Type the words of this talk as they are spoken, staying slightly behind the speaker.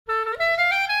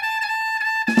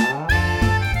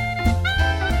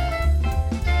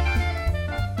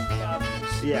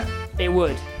It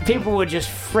would. People were just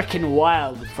freaking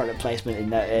wild with product placement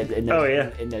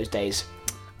in those days.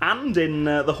 And in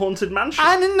the Haunted Mansion.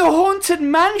 And in the Haunted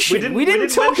Mansion. We didn't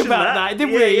talk about that, did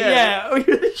we? Yeah. We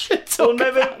really should talk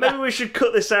about that. Maybe we should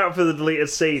cut this out for the deleted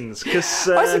scenes. Cause,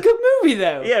 that's a good movie,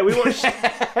 though. Yeah, we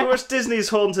watched Disney's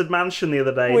Haunted Mansion the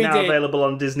other day, available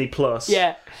on Disney+.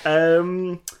 Yeah.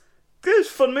 It's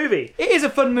a fun movie. It is a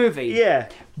fun movie. Yeah.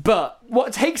 But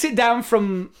what takes it down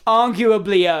from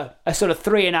arguably a sort of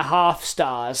 3.5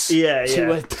 stars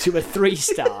to a 3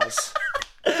 stars...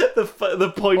 the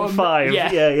 0.5,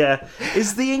 yeah,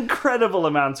 is the incredible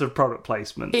amount of product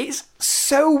placement. It's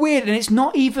so weird, and it's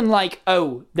not even like,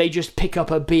 oh, they just pick up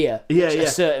a beer, a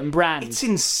certain brand. It's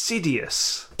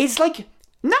insidious. It's like,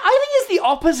 no, I think it's the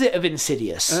opposite of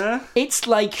insidious. It's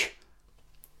like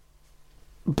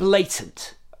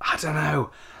blatant. I don't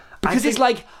know, because it's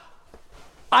like,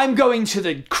 I'm going to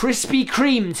the Krispy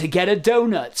Kreme to get a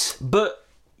donut.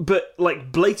 But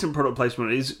like blatant product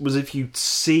placement was if you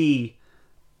see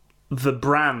the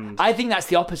brand. I think that's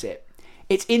the opposite.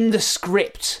 It's in the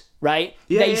script, right?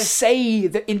 Yeah, they say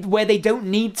that where they don't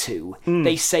need to,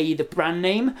 they say the brand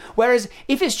name. Whereas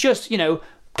if it's just,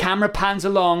 camera pans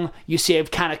along, you see a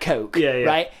can of Coke,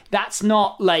 right? That's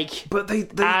not like they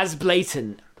as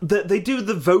blatant. They do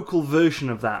the vocal version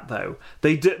of that though.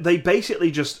 They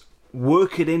basically just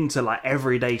work it into like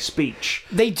everyday speech.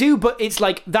 They do, but it's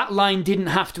like that line didn't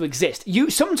have to exist.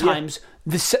 Sometimes.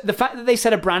 The fact that they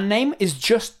said a brand name is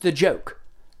just the joke.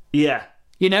 Yeah.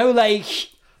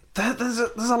 Like... There's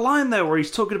a line there where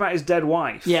he's talking about his dead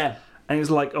wife. Yeah. And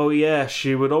he's like, oh yeah,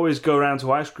 she would always go around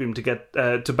to ice cream to get...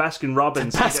 to Baskin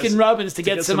Robbins. To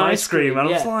get some ice cream. And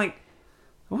I was like,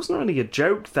 there wasn't really a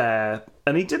joke there.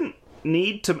 And he didn't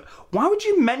need to... Why would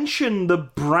you mention the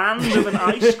brand of an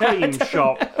ice cream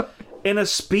shop in a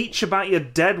speech about your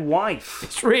dead wife?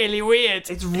 It's really weird.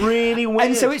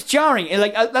 And so it's jarring.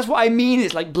 That's what I mean.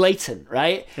 It's like blatant,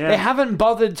 right? Yeah. They haven't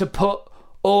bothered to put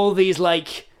all these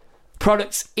like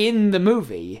products in the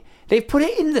movie. They've put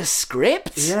it in the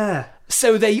script. Yeah.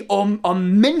 So they are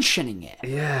mentioning it.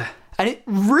 Yeah. And it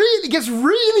really gets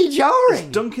really jarring.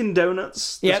 There's Dunkin'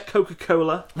 Donuts. There's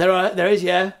Coca-Cola. There is,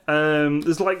 yeah.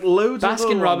 There's like loads of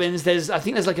Baskin Robbins. I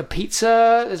think there's like a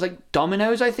pizza. There's like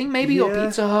Domino's, I think, maybe, or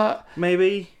Pizza Hut.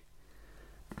 Maybe.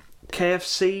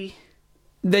 KFC.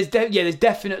 There's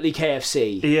definitely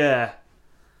KFC. Yeah.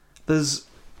 There's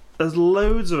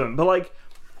loads of them. But like,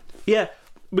 yeah,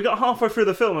 we got halfway through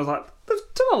the film. I was like, they've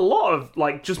done a lot of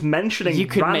like just mentioning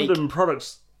random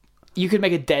products. You could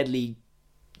make a deadly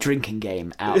drinking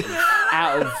game out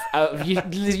of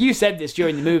you said this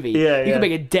during the movie. You can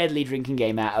make a deadly drinking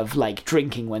game out of like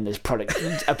drinking when there's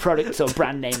a product or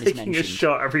brand name is mentioned. Taking a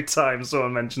shot every time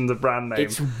someone mentions a brand name.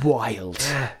 It's wild.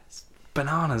 Yeah, it's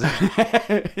bananas, isn't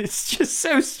it? It's just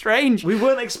so strange. We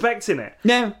weren't expecting it.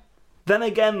 No. Then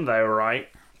again though, right?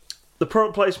 The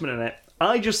product placement in it,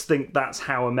 I just think that's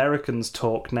how Americans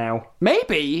talk now.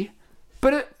 Maybe.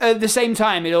 But at the same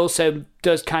time, it also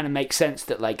does kind of make sense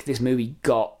that like this movie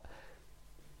got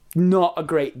not a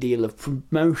great deal of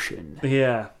promotion.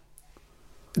 Yeah.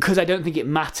 Because I don't think it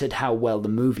mattered how well the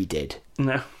movie did.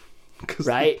 No. Because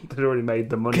right? they'd already made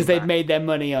the money. Because they'd made their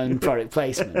money on product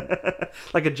placement.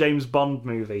 Like a James Bond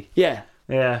movie. Yeah.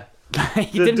 Yeah.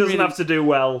 It doesn't have to do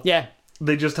well. Yeah.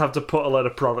 They just have to put a load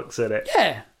of products in it.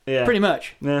 Yeah. Yeah. Pretty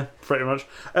much. Yeah, pretty much.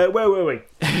 Where were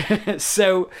we?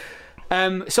 So...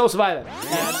 Soul Survivor.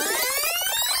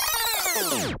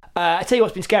 I tell you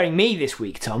what's been scaring me this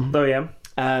week, Tom. Oh, yeah.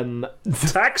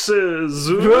 Taxes!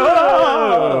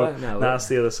 Whoa! No, that's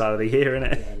the other side of the year,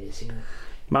 isn't it? Yeah, it is, yeah.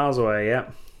 Miles away, yeah.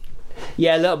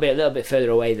 Yeah, a little bit further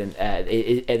away than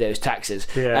those taxes.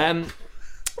 Yeah.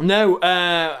 No,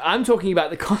 I'm talking about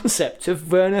the concept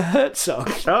of Werner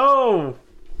Herzog. Oh!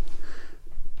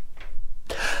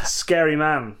 Scary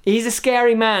man. He's a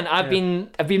scary man. I've been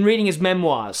reading his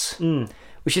memoirs,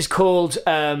 which is called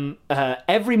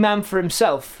Every Man for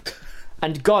Himself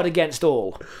and God Against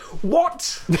All.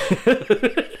 What?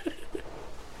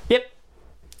 Yep.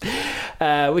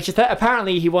 Which is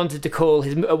apparently he wanted to call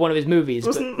one of his movies.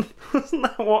 Wasn't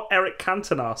that what Eric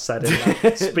Cantona said in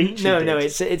that speech? No,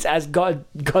 it's as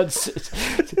God's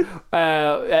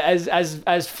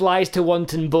as flies to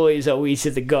wanton boys are we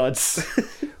to the gods.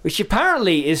 Which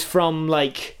apparently is from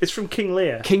like it's from King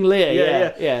Lear. King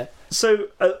Lear, yeah. So,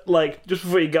 like, just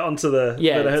before you get onto the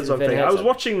Werner Herzog thing, I was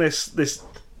watching this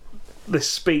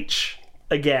speech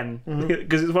again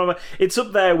because it's it's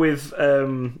up there with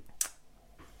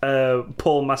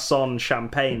Paul Masson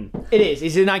Champagne. It is.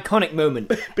 It's an iconic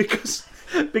moment because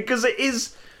it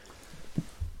is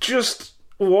just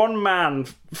one man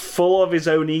full of his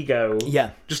own ego.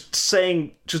 Yeah. Just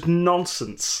saying just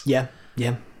nonsense. Yeah.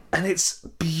 Yeah. And it's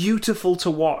beautiful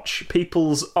to watch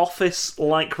people's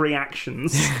office-like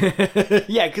reactions.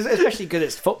 Yeah, especially because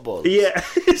it's football. Yeah.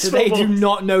 So they do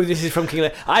not know this is from King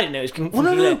Lear. I didn't know it was from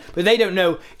King Lear. But they don't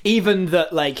know even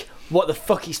that, like, what the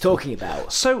fuck he's talking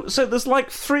about. So there's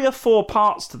like 3 or 4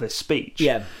 parts to this speech.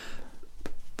 Yeah.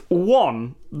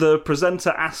 One, the presenter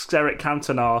asks Eric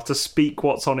Cantona to speak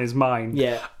what's on his mind.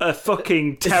 Yeah. A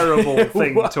fucking terrible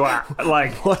thing to act.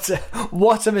 Like, what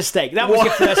a mistake. That was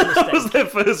your first mistake. That was their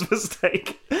first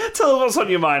mistake. Tell them what's on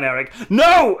your mind, Eric.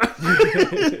 No!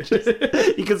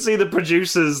 You can see the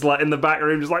producers like in the back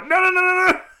room just like,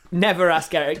 no. Never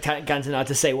ask Eric Cantona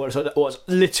to say what's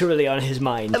literally on his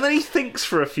mind. And then he thinks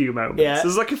for a few moments. Yeah.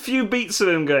 There's like a few beats of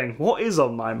him going, what is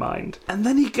on my mind? And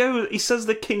then he says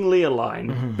the King Lear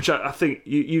line, which I think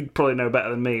you'd probably know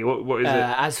better than me. What is it?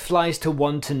 As flies to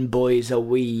wanton boys are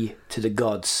we to the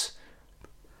gods.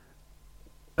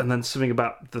 And then something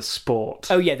about the sport.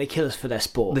 Oh yeah, they kill us for their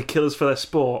sport. They kill us for their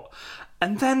sport.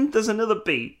 And then there's another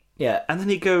beat. Yeah. And then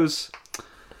he goes,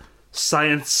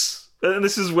 science... And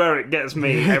this is where it gets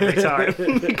me every time.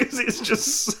 Because it's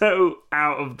just so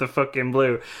out of the fucking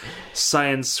blue.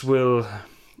 Science will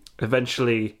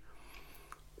eventually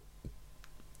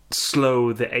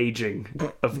slow the aging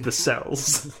of the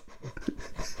cells.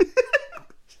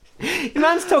 The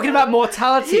man's talking about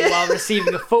mortality while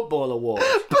receiving a football award.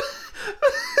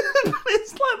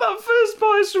 It's like that first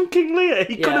voice from King Lear.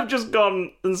 He could have just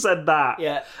gone and said that.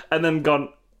 Yeah. And then gone,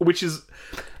 which is...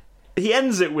 He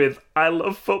ends it with, I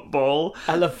love football.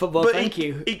 I love football, thank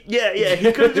you. He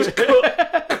could have just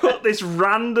cut this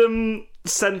random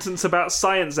sentence about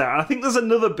science out. And I think there's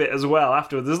another bit as well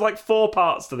afterwards. There's like 4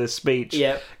 parts to this speech.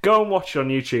 Yeah. Go and watch it on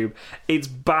YouTube. It's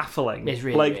baffling. It's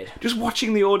really weird. Just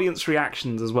watching the audience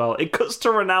reactions as well. It cuts to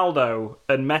Ronaldo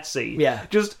and Messi. Yeah.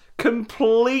 Just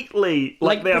completely,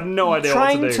 like they have no idea what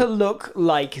to do. Trying to look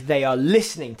like they are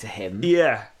listening to him.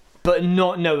 Yeah. But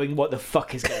not knowing what the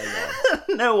fuck is going on.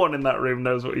 No one in that room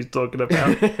knows what he's talking about.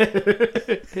 I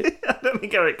don't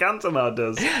think Eric Cantona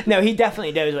does. No, he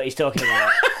definitely knows what he's talking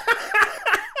about.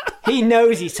 He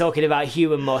knows he's talking about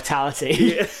human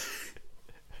mortality. Yeah.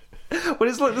 Well,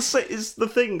 it's like it's the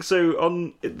thing. So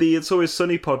on the It's Always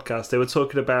Sunny podcast, they were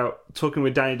talking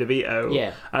with Danny DeVito.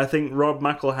 Yeah. And I think Rob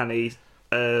McElhenney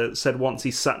said once he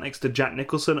sat next to Jack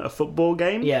Nicholson at a football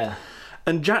game. Yeah.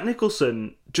 And Jack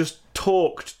Nicholson just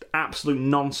talked absolute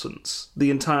nonsense the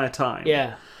entire time.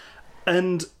 Yeah.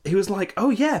 And he was like,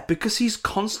 oh yeah, because he's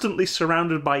constantly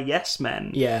surrounded by yes men.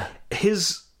 Yeah.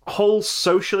 His whole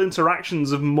social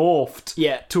interactions have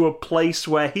morphed to a place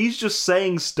where he's just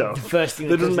saying stuff. The first thing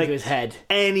that doesn't comes make into his head.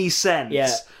 any sense.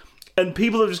 Yeah. And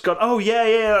people have just gone, oh yeah,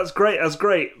 that's great.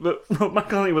 But Rob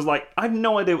McElhenney was like, I have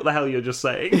no idea what the hell you're just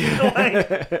saying.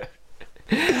 I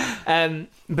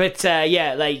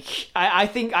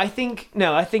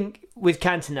think with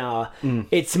Cantona,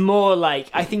 it's more like,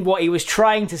 I think what he was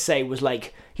trying to say was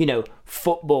like,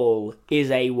 football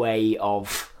is a way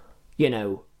of,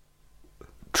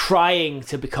 trying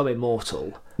to become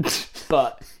immortal,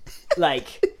 but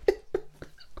like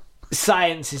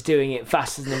science is doing it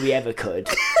faster than we ever could.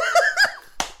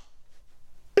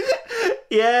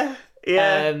 Yeah.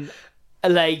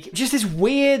 Like just this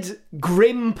weird,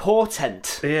 grim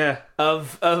portent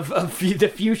of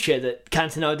the future that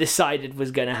Cantona decided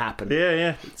was going to happen.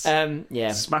 Yeah.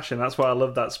 Smashing. That's why I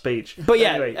love that speech. But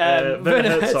anyway,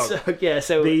 Werner Herzog. Yeah.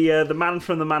 So the man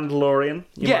from the Mandalorian.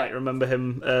 You might remember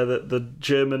him. The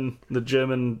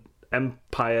German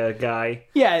Empire guy.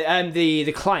 Yeah.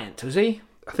 The client, was he?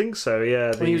 I think so,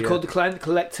 yeah. He was called the client, the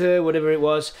collector, whatever it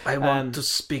was. I want to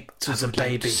speak to the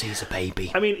baby. To see the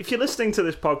baby. I mean, if you're listening to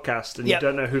this podcast and you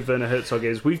don't know who Werner Herzog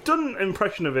is, we've done an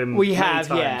impression of him. We have,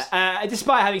 times. yeah.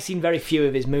 Despite having seen very few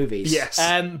of his movies. Yes.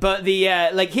 But he's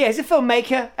a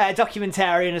filmmaker,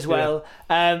 documentarian as well.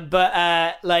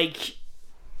 Yeah.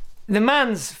 The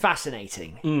man's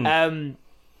fascinating.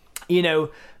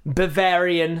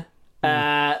 Bavarian,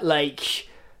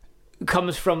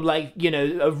 comes from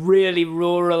a really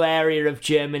rural area of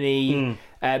Germany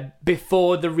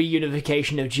before the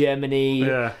reunification of Germany.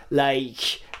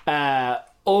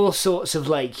 All sorts of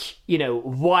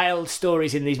wild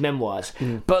stories in these memoirs,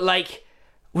 but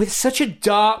with such a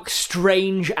dark,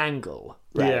 strange angle.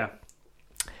 Right? Yeah.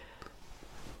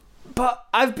 But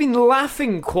I've been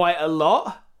laughing quite a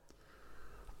lot,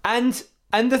 and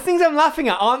the things I'm laughing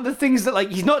at aren't the things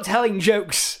that he's not telling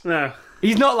jokes. No.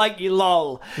 He's not like, you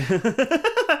lol.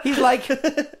 He's like...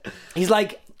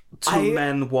 Two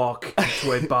men walk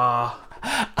into a bar.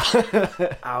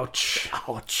 Ouch.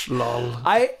 Ouch. Lol.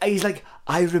 He's like,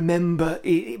 I remember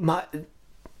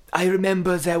I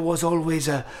remember there was always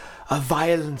a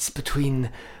violence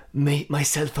between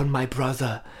myself and my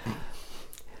brother.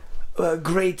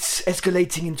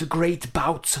 Escalating into great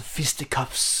bouts of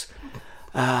fisticuffs.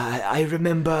 I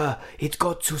remember it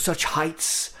got to such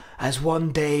heights as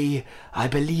one day, I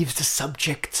believe the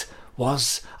subject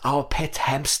was our pet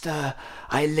hamster.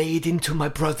 I laid into my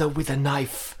brother with a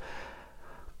knife.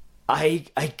 I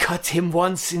cut him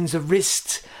once in the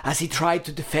wrist as he tried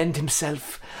to defend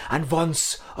himself, and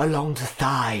once along the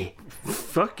thigh.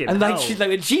 Fucking and hell. She's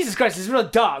like, Jesus Christ, it's real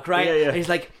dark, right? Yeah. And he's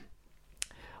like,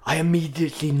 I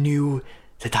immediately knew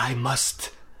that I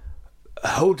must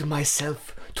hold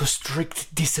myself to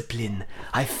strict discipline.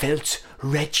 I felt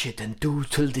wretched and do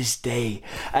till this day.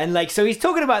 And so he's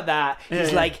talking about that.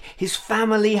 He's like, his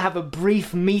family have a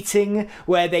brief meeting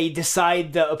where they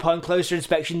decide that upon closer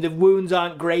inspection the wounds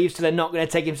aren't grave, so they're not going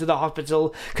to take him to the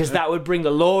hospital because that would bring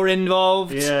the law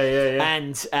involved.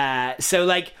 And so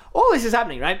all this is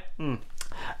happening, right?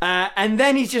 And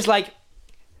then he's just like,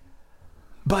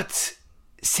 but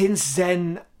since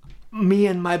then me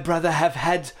and my brother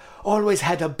have always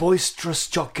had a boisterous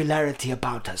jocularity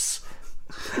about us.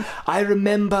 I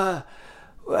remember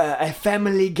a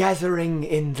family gathering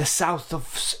in the south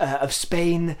of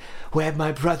Spain where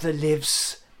my brother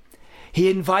lives. He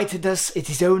invited us at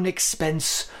his own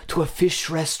expense to a fish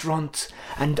restaurant,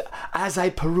 and as I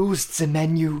perused the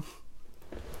menu,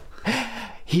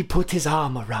 he put his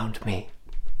arm around me.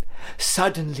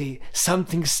 Suddenly,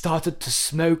 something started to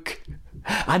smoke,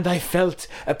 and I felt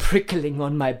a prickling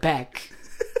on my back.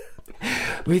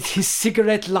 With his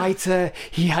cigarette lighter,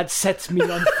 he had set me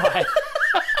on fire.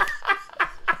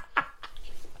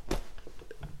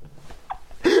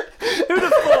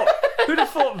 Who'd have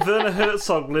thought Werner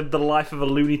Herzog lived the life of a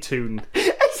Looney Tune?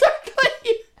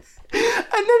 Exactly. And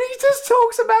then he just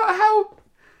talks about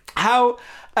how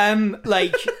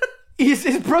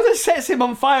his brother sets him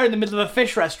on fire in the middle of a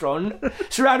fish restaurant,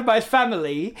 surrounded by his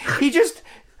family. He just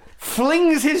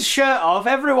flings his shirt off.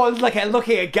 Everyone's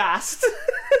looking aghast.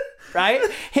 Right?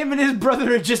 Him and his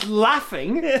brother are just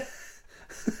laughing. Yeah.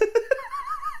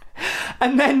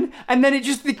 and then it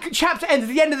just, the chapter ends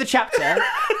at the end of the chapter,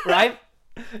 right?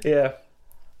 Yeah.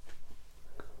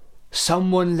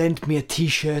 Someone lent me a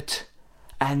t-shirt,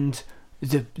 and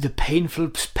the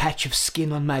painful patch of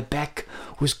skin on my back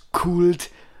was cooled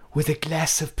with a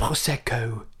glass of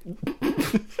Prosecco.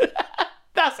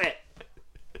 That's it.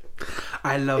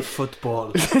 I love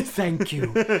football. Thank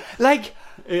you.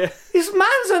 This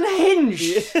man's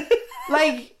unhinged.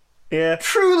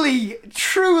 Truly,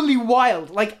 truly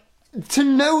wild. To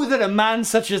know that a man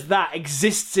such as that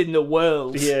exists in the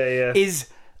world is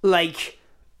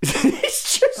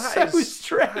it's just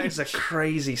strange. That is a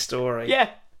crazy story.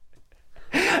 Yeah.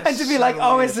 And to be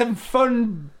it's some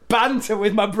fun banter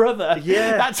with my brother.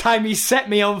 Yeah. That time he set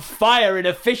me on fire in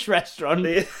a fish restaurant.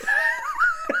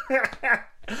 Yeah.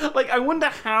 I wonder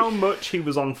how much he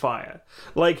was on fire.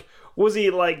 Was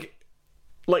he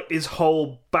his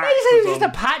whole back? He said it was just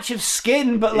a patch of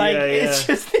skin, but it's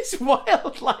just this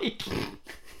wild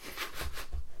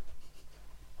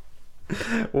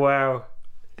Wow.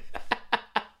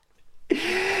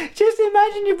 Just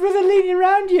imagine your brother leaning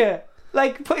around you.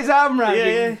 Put his arm around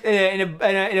you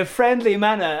in a friendly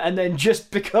manner, and then just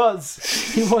because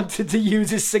he wanted to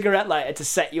use his cigarette lighter to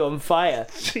set you on fire.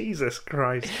 Jesus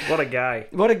Christ. What a guy.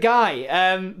 What a guy.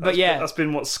 That's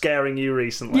been what's scaring you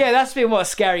recently. Yeah, that's been what's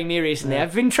scaring me recently. Yeah.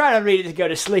 I've been trying to read it to go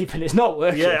to sleep, and it's not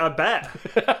working. Yeah, I bet.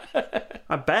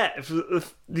 I bet.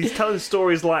 If he's telling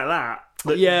stories like that,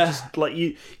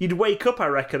 you'd wake up, I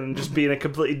reckon, and just be in a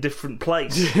completely different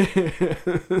place.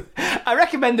 I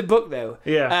recommend the book though.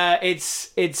 Yeah.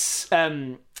 It's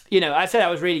I said I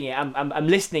was reading it. I'm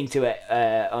listening to it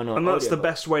on audio. And that's the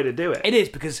best way to do it. It is,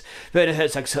 because Werner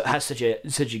Herzog has such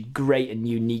a great and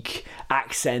unique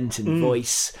accent and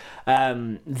voice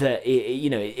that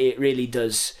it really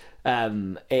does.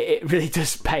 It really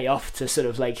does pay off to sort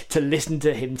of to listen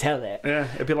to him tell it. Yeah,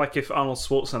 it'd be like if Arnold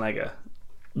Schwarzenegger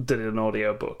did an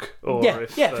audio book, or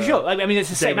if, for sure. I mean, it's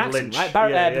the same David accent, Lynch. right?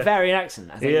 Bavarian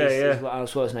accent, I think, is what Arnold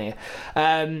Schwarzenegger.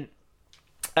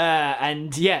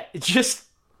 And it's just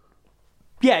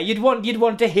you'd want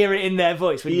to hear it in their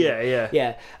voice, wouldn't you?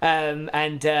 Yeah.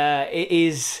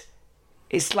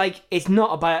 It's not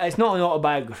an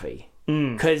autobiography.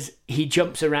 Because he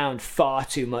jumps around far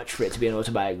too much for it to be an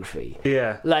autobiography.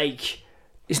 Yeah.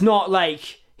 It's not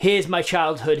here's my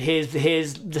childhood, here's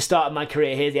the start of my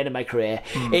career, here's the end of my career.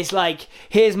 It's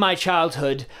here's my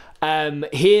childhood,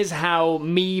 here's how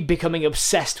me becoming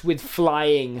obsessed with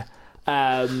flying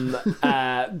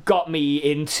got me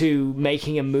into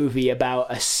making a movie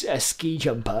about a ski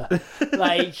jumper.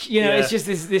 It's just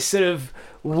this sort of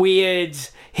weird.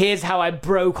 Here's how I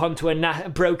broke into a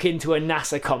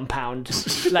NASA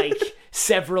compound, like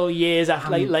several years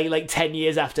after, like 10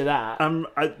 years after that.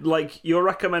 Like your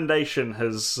recommendation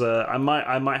has. I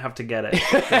might have to get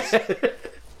it.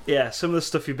 Yeah, some of the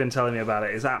stuff you've been telling me about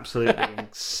it is absolutely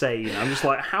insane. I'm just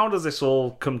like, how does this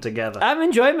all come together? I'm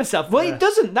enjoying myself. Well, it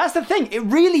doesn't. That's the thing. It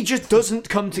really just doesn't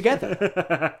come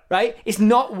together, right? It's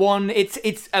not one.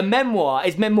 It's a memoir.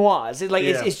 It's memoirs.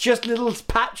 It's just little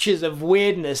patches of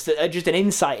weirdness that are just an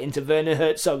insight into Werner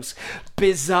Herzog's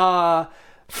bizarre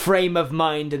frame of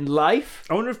mind and life.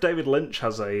 I wonder if David Lynch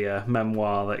has a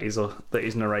memoir that he's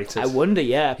narrated. I wonder.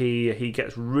 Yeah, he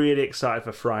gets really excited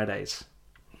for Fridays.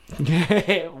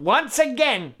 Once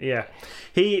again. Yeah.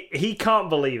 He can't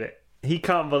believe it. He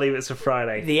can't believe it's a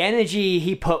Friday. The energy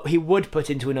he would put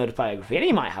into an autobiography, and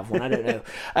he might have one, I don't know.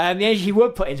 The energy he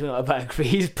would put into an autobiography,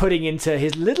 he's putting into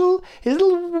his little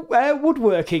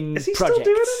woodworking projects. Is he still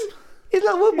doing them? His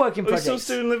little woodworking projects. He's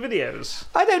still doing the videos?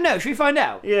 I don't know. Should we find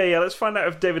out? Yeah. Let's find out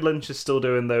if David Lynch is still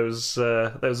doing those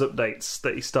updates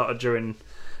that he started during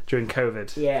COVID.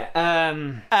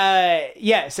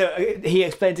 So he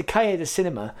explained to Kaya the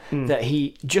Cinema that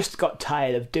he just got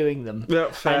tired of doing them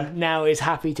and now is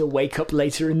happy to wake up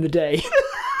later in the day.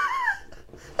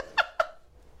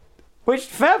 Which,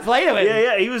 fair play to him.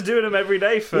 Yeah, he was doing them every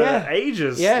day for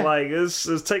ages. Yeah. Like,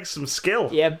 it takes some skill.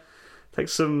 Yeah.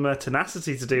 Takes some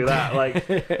tenacity to do that.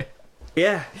 Like...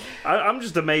 Yeah, I'm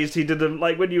just amazed he did them.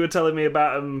 Like when you were telling me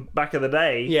about him back in the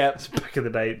day. Yeah, back in the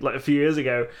day, like a few years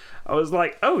ago, I was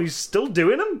like, "Oh, he's still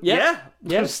doing them." Yeah,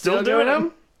 still doing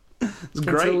them. It's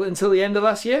great until the end of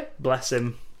last year. Bless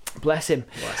him. We're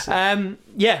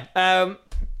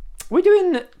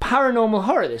doing paranormal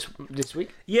horror this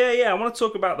week. Yeah. I want to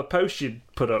talk about the post you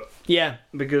put up. Yeah,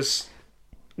 because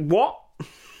what?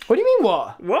 What do you mean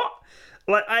what? What?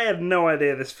 Like, I had no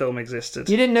idea this film existed.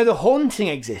 You didn't know The Haunting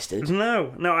existed?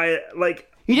 No,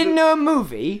 You didn't know a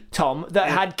movie, Tom, that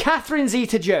had Catherine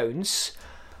Zeta-Jones,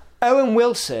 Owen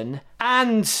Wilson,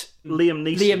 and... Liam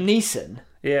Neeson.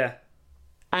 Yeah.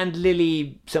 And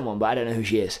Lily someone, but I don't know who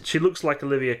she is. She looks like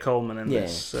Olivia Colman in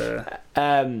this. You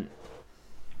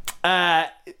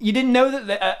didn't know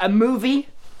that a movie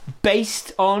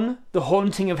based on The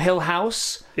Haunting of Hill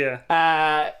House,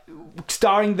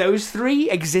 starring those three,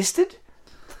 existed?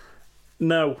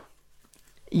 No.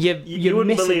 You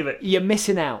wouldn't believe it. You're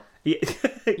missing out. Yeah.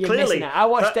 You're Clearly. missing out. I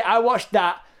watched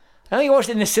that. I think I watched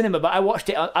it in the cinema, but I watched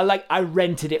it. I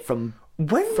rented it from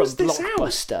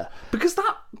Blockbuster. Because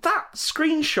that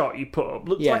screenshot you put up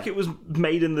looks like it was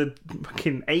made in the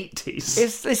fucking 80s.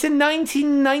 It's in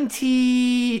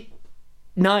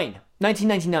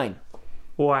 1999.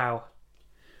 Wow.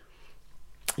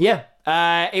 Yeah.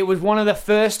 It was one of the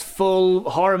first full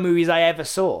horror movies I ever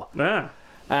saw. Yeah.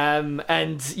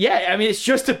 It's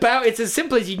just about, it's as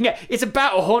simple as you can get. It's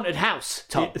about a haunted house,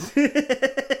 Tom.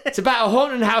 It's about a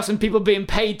haunted house and people being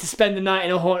paid to spend the night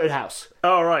in a haunted house.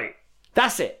 Oh, right.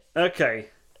 That's it. Okay.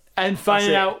 And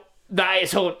finding out that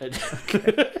it's haunted.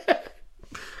 Okay.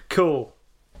 Cool.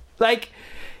 Like,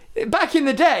 back in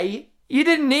the day, you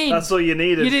didn't need... That's all you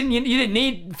needed. You didn't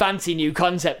need fancy new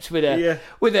concepts with a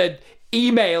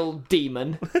email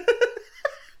demon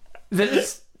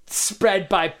that's spread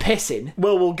by pissing.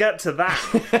 Well, we'll get to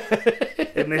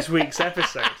that in this week's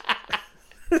episode.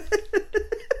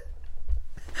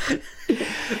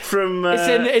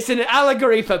 It's an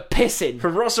allegory for pissing.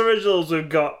 From Ross Originals, we've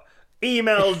got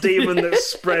email demon that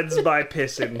spreads by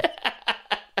pissing.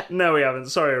 No, we haven't.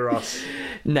 Sorry, Ross.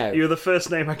 No. You were the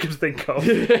first name I could think of.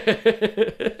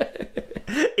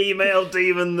 Email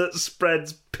demon that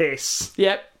spreads piss.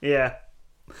 Yep. Yeah.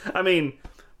 I mean,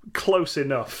 close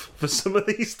enough for some of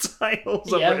these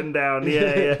titles I've written down.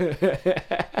 Yeah.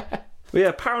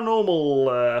 Yeah,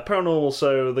 paranormal,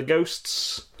 so the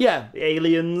ghosts. Yeah. The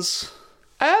aliens.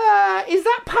 Is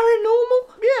that paranormal?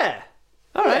 Yeah.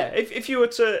 All right. Yeah, if you were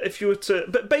to,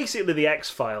 but basically the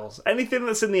X-Files. Anything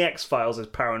that's in the X-Files is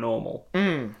paranormal.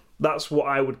 That's what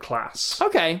I would class.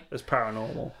 Okay. As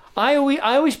paranormal. I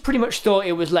always pretty much thought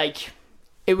it was that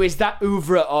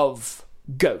oeuvre of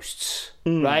ghosts,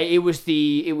 right? It was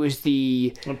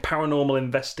the paranormal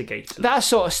investigators. That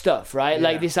sort of stuff, right? Yeah.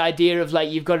 Like this idea of like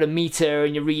you've got a meter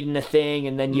and you're reading a thing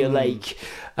and then you're like,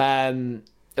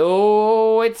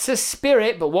 oh, it's a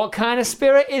spirit, but what kind of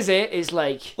spirit is it? It's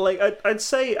like I'd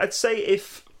say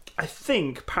if I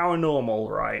think paranormal,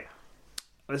 right?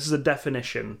 This is a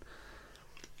definition.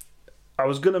 I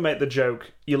was going to make the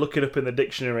joke, you look it up in the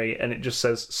dictionary and it just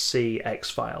says see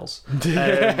X-Files.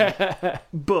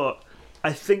 But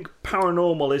I think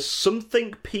paranormal is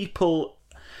something people...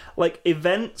 like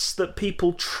events that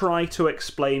people try to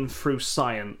explain through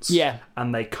science,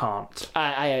 and they can't.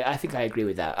 I think I agree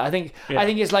with that. I think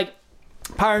it's like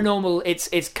paranormal.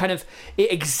 It's kind of,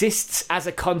 it exists as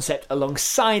a concept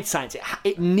alongside science.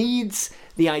 It needs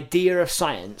the idea of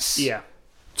science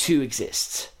to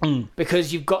exist,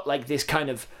 because you've got like this kind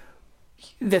of,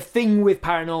 the thing with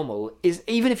paranormal is,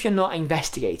 even if you're not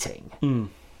investigating,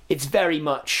 it's very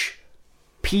much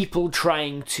people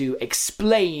trying to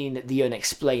explain the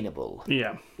unexplainable.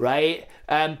 Yeah. Right?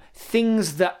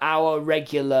 Things that our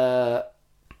regular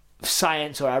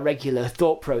science or our regular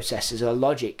thought processes or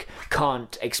logic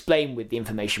can't explain with the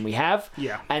information we have.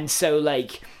 Yeah. And so,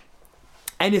 like,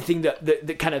 anything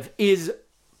that kind of is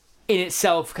in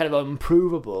itself kind of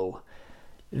unprovable,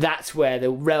 that's where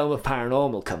the realm of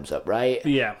paranormal comes up, right?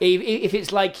 Yeah. If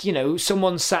it's like, you know,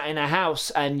 someone sat in a house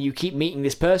and you keep meeting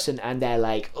this person and they're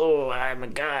like, oh, I'm a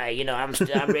guy, you know, I'm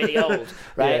really old,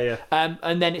 right? Yeah.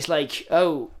 And then it's like,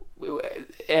 oh,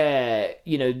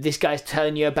 you know, this guy's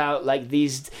telling you about like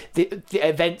the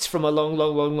events from a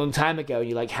long time ago, and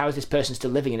you're like, how is this person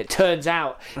still living? And it turns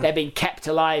out they're being kept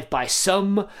alive by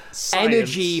some science.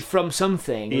 Energy from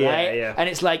something, right? Yeah. And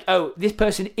it's like, oh, this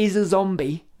person is a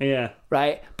zombie. Yeah.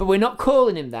 Right? But we're not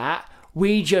calling him that.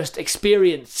 We just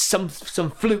experienced some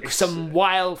fluke, some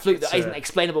wild fluke that isn't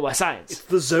explainable by science. It's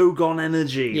the Zogon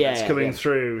energy that's coming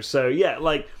through. So,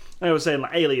 like, I was saying,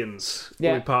 like, aliens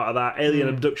will be part of that. Alien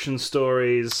abduction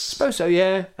stories. Suppose so,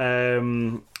 yeah.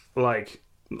 Like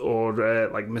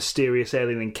mysterious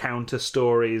alien encounter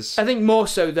stories. I think more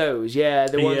so those,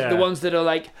 the ones that are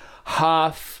like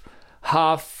half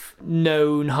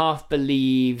known, half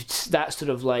believed, that sort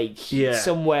of like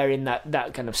somewhere in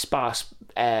that kind of sparse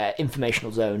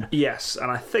informational zone. Yes,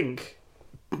 and I think,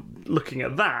 looking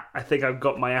at that, I think I've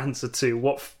got my answer to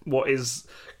what is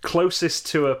closest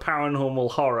to a paranormal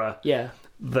horror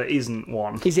that isn't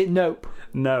one. Is it Nope?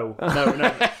 No. But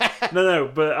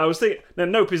I was thinking,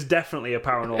 Nope is definitely a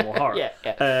paranormal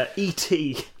horror.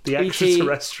 E.T. the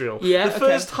Extraterrestrial. The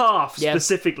first half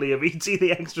specifically of E.T.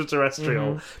 the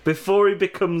Extraterrestrial, before he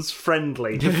becomes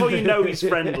friendly, before you know he's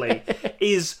friendly,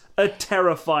 is a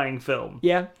terrifying film.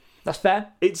 Yeah, that's fair.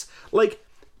 It's like,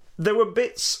 there were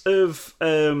bits of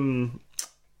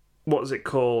what was it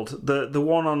called? The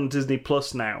one on Disney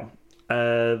Plus now,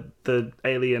 the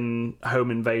alien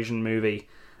home invasion movie.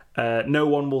 No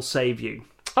One Will Save You.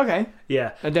 Okay.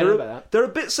 Yeah. I don't know about that. There are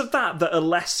bits of that are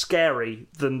less scary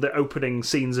than the opening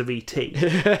scenes of E.T.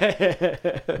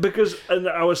 Because, and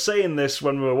I was saying this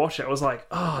when we were watching it, I was like,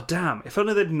 oh, damn, if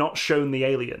only they'd not shown the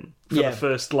alien for the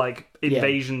first, like,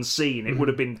 invasion scene, it would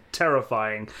have been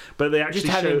terrifying. But they actually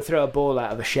just having him throw a ball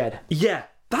out of a shed. Yeah.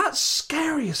 That's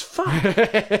scary as fuck.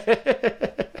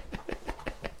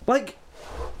 Like,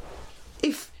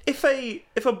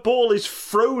 if a ball is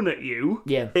thrown at you,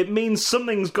 it means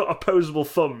something's got opposable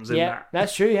thumbs in that. Yeah,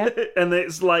 that's true, yeah. And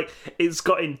it's like, it's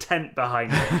got intent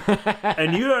behind it.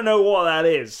 And you don't know what that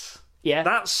is. Yeah.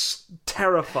 That's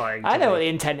terrifying. I know what the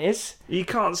intent is. You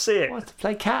can't see it. He wants to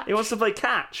play catch. He wants to play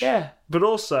catch. Yeah. But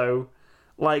also,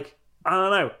 like, I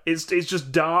don't know, it's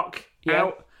just dark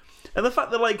out. And the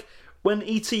fact that, like, when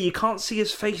E.T., you can't see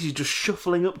his face, he's just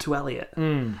shuffling up to Elliot.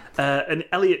 And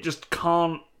Elliot just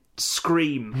can't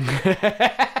scream.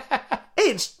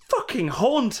 It's fucking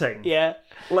haunting. Yeah.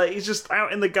 Like, he's just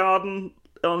out in the garden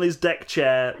on his deck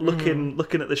chair looking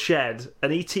at the shed,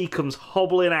 and E.T. comes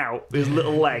hobbling out with his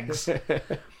little legs.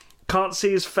 Can't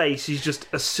see his face, he's just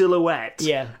a silhouette.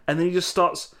 Yeah. And then he just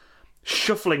starts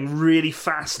shuffling really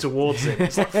fast towards him.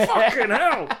 It's like, fucking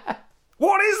hell!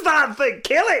 What is that thing?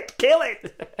 Kill it! Kill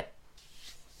it!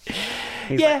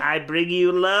 He's like, I bring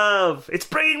you love. It's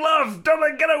bringing love. Don't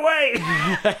let it get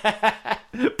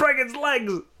away. Break its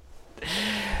legs.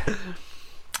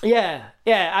 Yeah.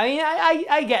 I mean,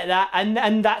 I get that,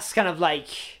 and that's kind of like,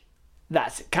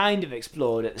 that's kind of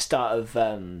explored at the start of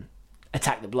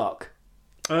Attack the Block.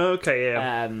 Okay,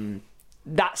 yeah.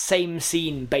 That same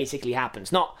scene basically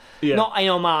happens. Not an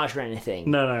homage or anything.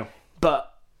 No.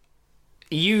 But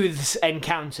youths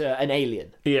encounter an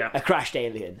alien. Yeah. A crashed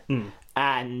alien.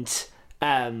 And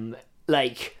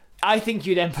like, I think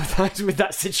you'd empathise with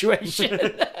that situation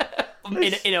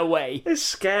in a way. It's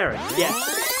scary. Yeah.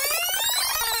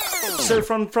 So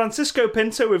from Francisco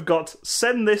Pinto, we've got,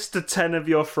 send this to 10 of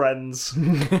your friends.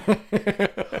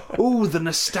 Ooh, the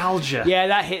nostalgia. Yeah,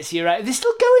 that hits you, right? They're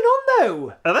still going on,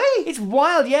 though. Are they? It's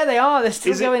wild. Yeah, they are. They're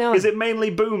still going on. Is it mainly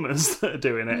boomers that are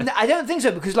doing it? I don't think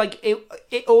so, because like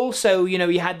it also, you know,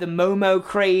 you had the Momo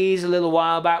craze a little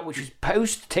while back, which was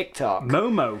post-TikTok.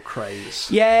 Momo craze?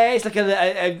 Yeah, it's like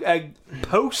a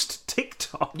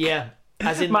post-TikTok? Yeah.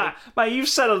 As in, Matt, you've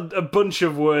said a bunch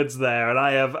of words there, and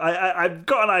I've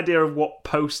got an idea of what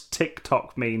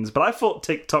post-TikTok means, but I thought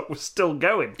TikTok was still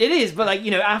going. It is, but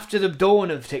after the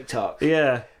dawn of TikTok.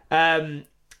 Yeah.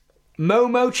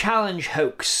 Momo Challenge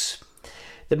hoax.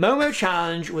 The Momo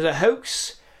Challenge was a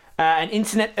hoax, an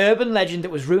internet urban legend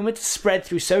that was rumoured to spread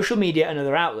through social media and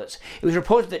other outlets. It was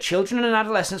reported that children and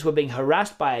adolescents were being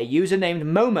harassed by a user named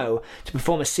Momo to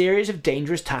perform a series of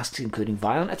dangerous tasks, including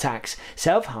violent attacks,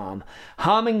 self-harm,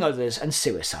 harming others, and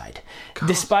suicide. God.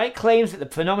 Despite claims that the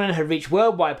phenomenon had reached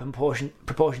worldwide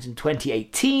proportions in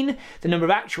 2018, the number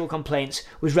of actual complaints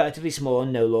was relatively small,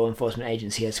 and no law enforcement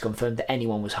agency has confirmed that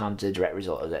anyone was harmed as a direct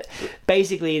result of it.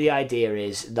 Basically, the idea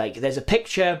is, there's a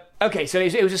picture... Okay, so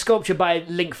it was a sculpture by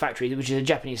Link Factory, which is a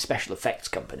Japanese special effects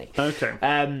company.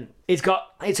 Okay.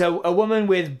 It's a woman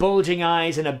with bulging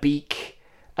eyes and a beak.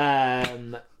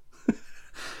 It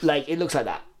looks like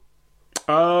that.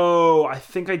 Oh, I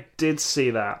think I did see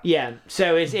that. Yeah,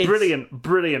 so it's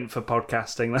brilliant for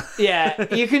podcasting. Yeah,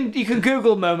 you can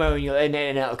Google Momo and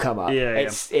it'll come up. Yeah,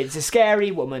 it's a scary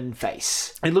woman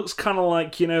face. It looks kind of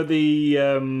like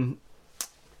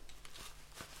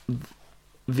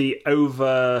the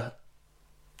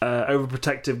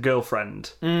overprotective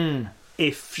girlfriend.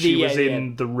 If she was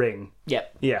in the ring.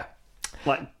 Yep. Yeah.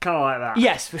 Kind of like that.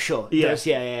 Yes, for sure.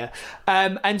 Yeah.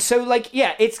 And so,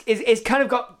 it's kind of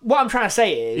got... What I'm trying to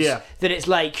say is that it's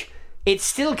it's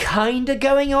still kind of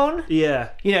going on. Yeah.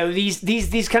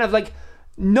 These kind of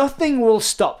nothing will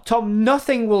stop. Tom,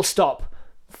 nothing will stop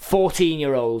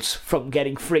 14-year-olds from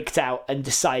getting freaked out and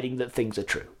deciding that things are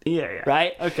true. Yeah.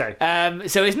 Right? Okay.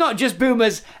 So it's not just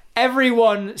boomers.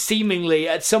 Everyone seemingly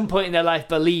at some point in their life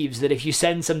believes that if you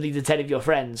send something to 10 of your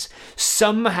friends,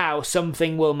 somehow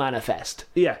something will manifest.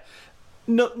 Yeah.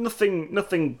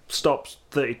 Nothing stops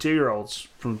 32-year-olds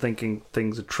from thinking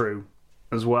things are true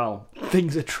as well.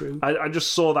 Things are true. I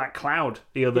just saw that cloud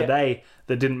the other day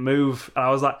that didn't move, and I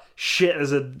was like, shit,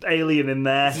 there's an alien in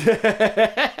there.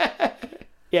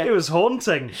 Yeah. It was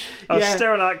haunting. I was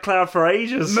staring at that cloud for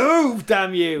ages. Move,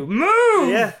 damn you! Move!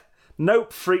 Yeah.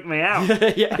 Nope, freaked me out.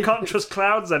 I can't trust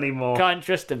clouds anymore. Can't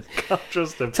trust them.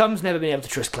 Tom's never been able to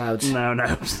trust clouds. No.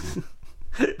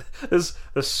 There's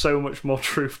so much more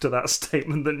truth to that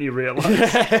statement than you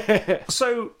realise.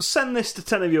 So, send this to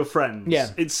 10 of your friends.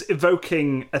 Yeah. It's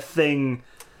evoking a thing...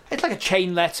 It's like a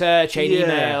chain letter, chain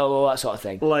email, all that sort of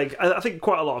thing. I think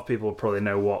quite a lot of people probably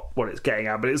know what it's getting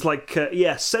at, but it's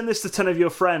send this to 10 of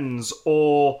your friends,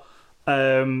 or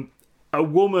a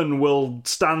woman will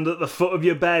stand at the foot of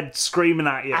your bed screaming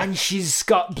at you. And she's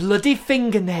got bloody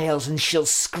fingernails and she'll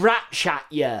scratch at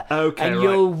you. Okay, and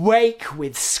you'll wake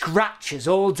with scratches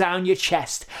all down your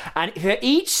chest. And for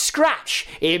each scratch,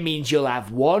 it means you'll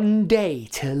have one day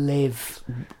to live.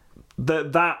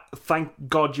 Thank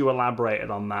God you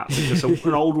elaborated on that, because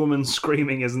an old woman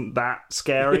screaming isn't that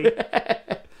scary.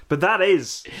 But that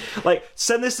is.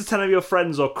 Send this to 10 of your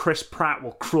friends, or Chris Pratt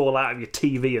will crawl out of your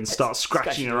TV and start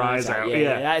scratching your eyes out.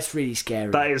 Yeah, that's really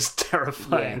scary. That is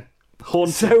terrifying. Yeah.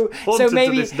 Haunted so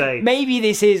maybe, to this day. Maybe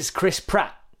this is Chris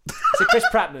Pratt. It's a Chris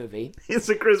Pratt movie. It's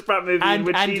a Chris Pratt movie in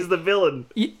which he's the villain.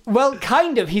 Well,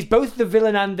 kind of. He's both the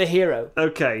villain and the hero.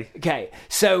 Okay.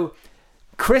 So,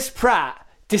 Chris Pratt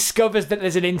discovers that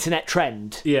there's an internet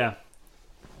trend. Yeah.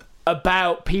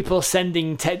 About people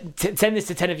sending send this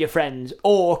to 10 of your friends,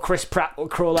 or Chris Pratt will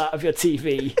crawl out of your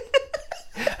TV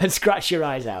and scratch your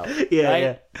eyes out. Yeah, right?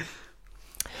 Yeah.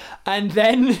 And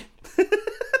then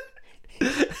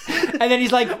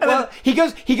he's like, well, he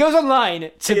goes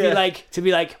online to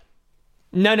be like,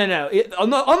 no.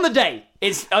 On the day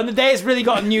it's really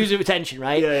got news of attention,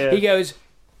 right? Yeah. He goes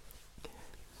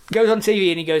on TV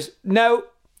and he goes, no,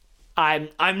 I'm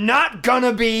not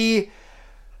gonna be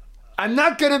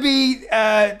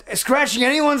scratching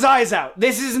anyone's eyes out.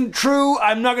 This isn't true.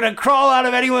 I'm not going to crawl out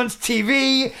of anyone's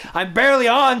TV. I'm barely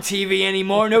on TV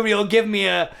anymore. Nobody will give me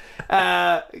a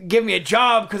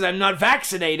job because I'm not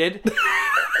vaccinated.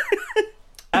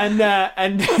 and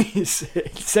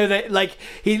so that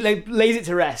he lays it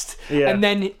to rest. Yeah. And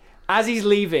then as he's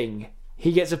leaving,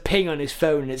 he gets a ping on his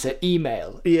phone and it's an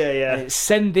email. Yeah. And it's,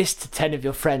 send this to 10 of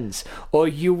your friends, or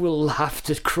you will have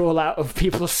to crawl out of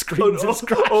people's screens and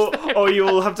scratch or you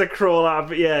will have to crawl out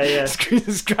of... Yeah.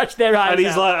 Scratch their eyes out. And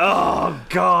he's like, oh,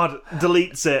 God,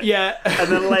 deletes it. Yeah.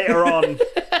 And then later on...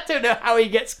 I don't know how he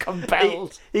gets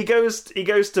compelled. He goes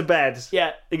to bed.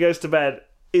 Yeah. He goes to bed,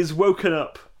 is woken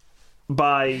up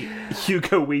by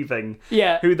Hugo Weaving.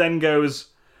 Yeah. Who then goes,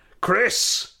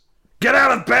 Chris... Get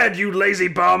out of bed, you lazy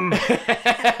bum!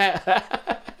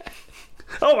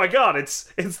 Oh my God!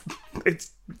 It's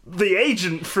the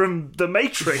agent from The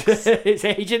Matrix. It's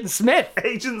Agent Smith.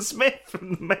 Agent Smith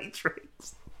from The Matrix.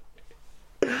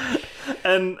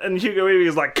 And Hugo Weaving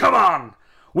is like, come on,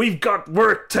 we've got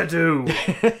work to do.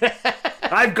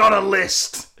 I've got a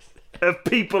list of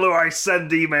people who I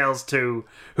send emails to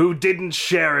who didn't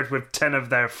share it with 10 of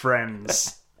their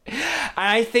friends. And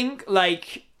I think,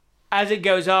 like, as it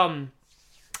goes on,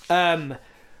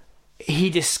 he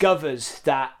discovers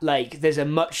that, like, there's a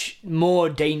much more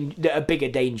a bigger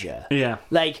danger. Yeah.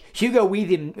 Like, Hugo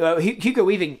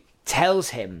Weaving tells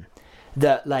him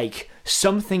that, like,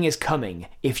 something is coming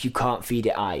if you can't feed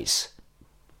it eyes.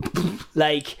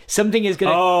 Like, something is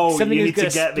gonna. Oh, something you is need gonna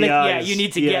to get split, the eyes. Yeah, you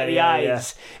need to get the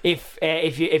eyes. Yeah.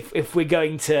 If we're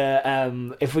going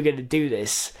to do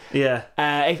this. Yeah.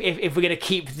 If we're gonna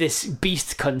keep this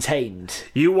beast contained.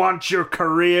 You want your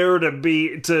career to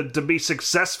be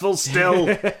successful still?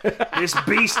 This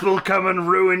beast will come and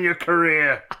ruin your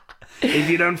career if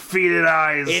you don't feed it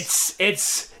eyes.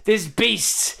 It's this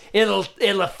beast. It'll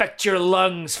affect your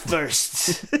lungs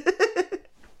first.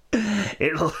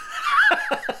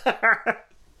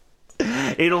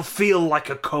 It'll feel like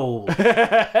a cold.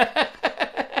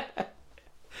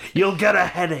 You'll get a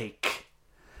headache.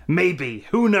 Maybe.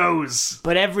 Who knows?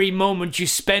 But every moment you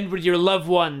spend with your loved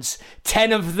ones,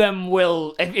 10 of them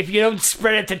will... If you don't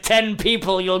spread it to 10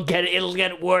 people, it'll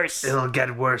get worse. It'll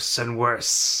get worse and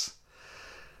worse.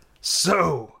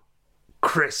 So,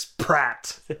 Chris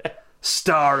Pratt,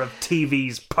 star of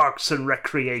TV's Parks and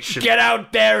Recreation. Get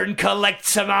out there and collect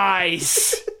some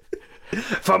eyes.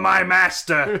 For my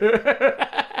master.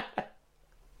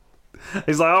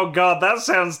 He's like, oh God, that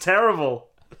sounds terrible.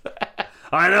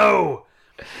 I know.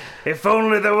 If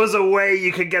only there was a way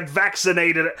you could get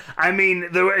vaccinated. I mean,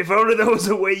 if only there was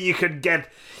a way you could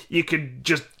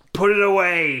just put it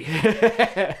away.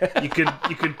 You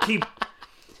could keep.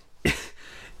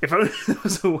 If only there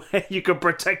was a way you could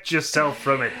protect yourself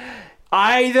from it.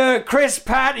 Chris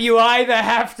Pratt, you either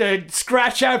have to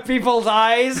scratch out people's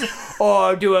eyes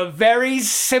or do a very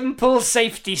simple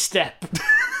safety step.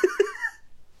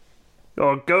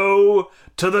 Or go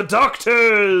to the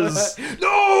doctors.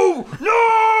 No!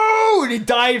 And he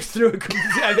dives through a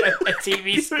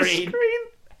TV screen.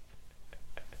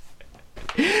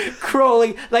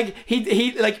 Crawling like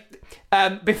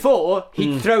before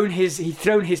he'd thrown his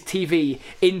TV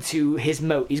into his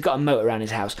moat. He's got a moat around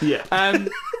his house. Yeah.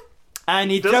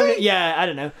 And he'd thrown it. Yeah, I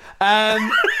don't know.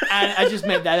 And I just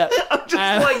made that up.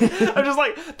 I'm just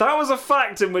like, that was a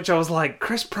fact in which I was like,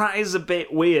 Chris Pratt is a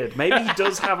bit weird. Maybe he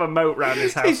does have a moat around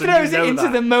his house. He throws it into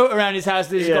that. the moat around his house.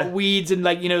 There's got weeds and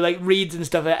like reeds and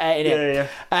stuff in it. Yeah.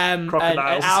 And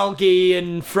algae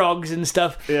and frogs and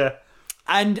stuff. Yeah.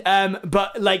 And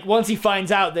but like once he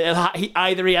finds out that he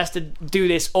has to do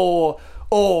this or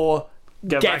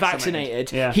get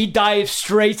vaccinated. Yeah. He dives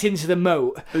straight into the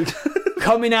moat.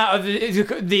 Coming out of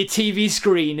the TV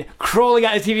screen, crawling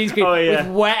out of the TV screen with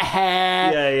wet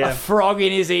hair, a frog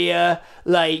in his ear,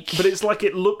 like. But it's like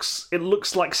it looks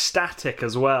like static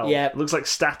as well. Yeah, it looks like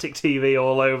static TV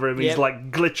all over him. He's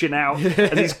like glitching out,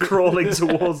 and he's crawling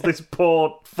towards this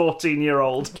poor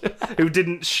 14-year-old who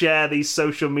didn't share these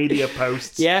social media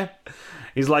posts. Yeah.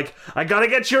 He's like, I gotta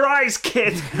get your eyes,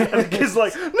 kid. And the kid's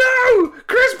like, no,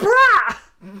 Chris Pratt.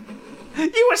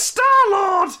 You were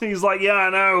Star-Lord! He's like, yeah, I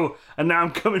know. And now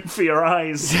I'm coming for your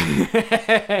eyes. So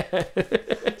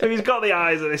he's got the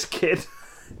eyes of this kid.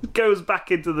 Goes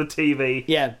back into the TV.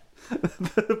 Yeah.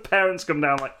 The parents come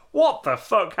down like, what the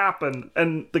fuck happened?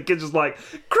 And the kid's just like,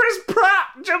 Chris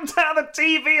Pratt jumped out of the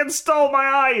TV and stole my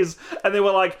eyes. And they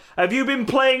were like, have you been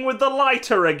playing with the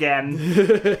lighter again?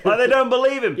 Like, they don't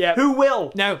believe him. Yeah. Who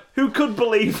will? No. Who could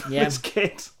believe this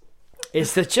kid?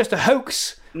 It's just a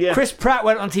hoax. Yeah. Chris Pratt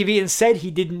went on TV and said he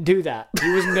didn't do that.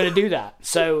 He wasn't going to do that.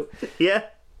 So yeah,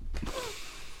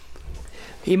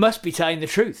 he must be telling the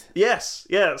truth. Yes,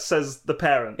 says the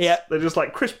parents. Yeah. They're just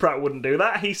like, Chris Pratt wouldn't do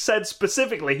that. He said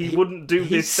specifically he wouldn't do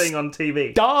this thing on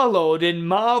TV. Star-Lord in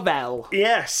Marvel.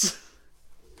 Yes.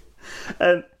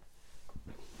 And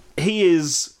he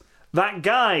is that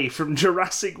guy from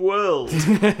Jurassic World.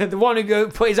 The one who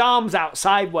put his arms out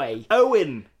sideways.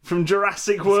 Owen from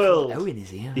Jurassic World. Owen, is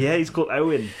he? Yeah, he's called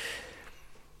Owen.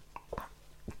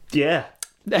 Yeah.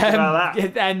 About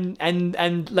that.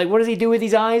 And like, what does he do with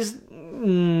his eyes?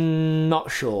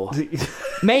 Not sure.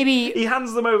 Maybe he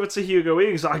hands them over to Hugo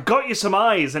Weaving. He's like, I got you some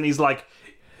eyes, and he's like,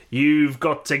 you've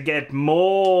got to get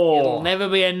more. It'll never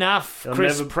be enough,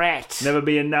 Chris Pratt. Never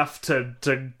be enough to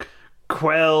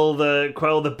quell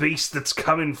the beast that's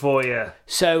coming for you.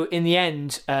 So in the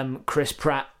end, Chris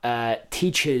Pratt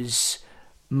teaches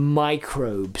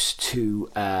microbes to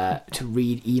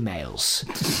read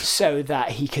emails so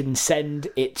that he can send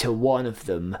it to one of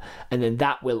them, and then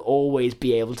that will always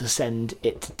be able to send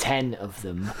it to 10 of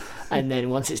them, and then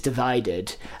once it's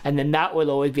divided, and then that will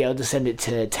always be able to send it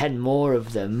to 10 more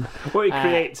of them. What he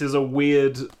creates is a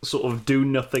weird sort of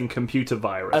do-nothing computer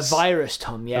virus. A virus,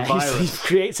 Tom, yeah. He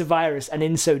creates a virus, and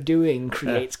in so doing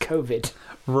creates COVID.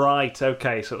 Right,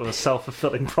 okay, sort of a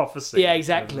self-fulfilling prophecy. Yeah,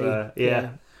 exactly. Yeah.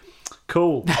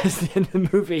 Cool. That's the end of the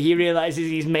movie. He realizes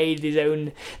he's made his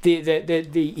own.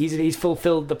 He's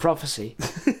fulfilled the prophecy.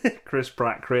 Chris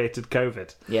Pratt created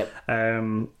COVID. Yep.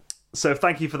 So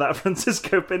thank you for that,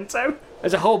 Francisco Pinto.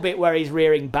 There's a whole bit where he's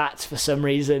rearing bats for some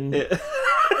reason.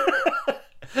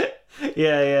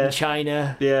 Yeah. In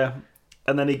China. Yeah.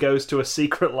 And then he goes to a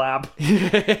secret lab.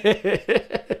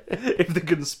 If the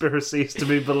conspiracy is to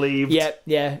be believed.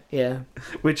 Yeah.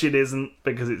 Which it isn't,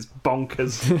 because it's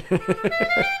bonkers.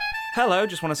 Hello,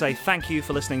 just want to say thank you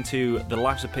for listening to the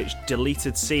Lives of Pitch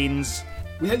deleted scenes.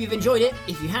 We hope you've enjoyed it.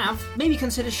 If you have, maybe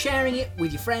consider sharing it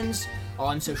with your friends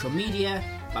on social media,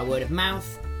 by word of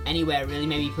mouth, anywhere really.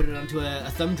 Maybe put it onto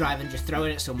a thumb drive and just throw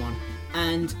it at someone.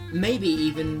 And maybe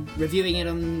even reviewing it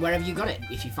on wherever you got it.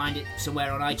 If you find it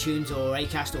somewhere on iTunes or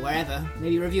Acast or wherever,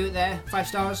 maybe review it there. 5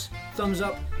 stars, thumbs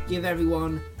up, give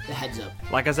everyone the heads up.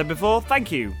 Like I said before,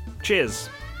 thank you. Cheers.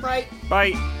 Right.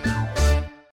 Bye.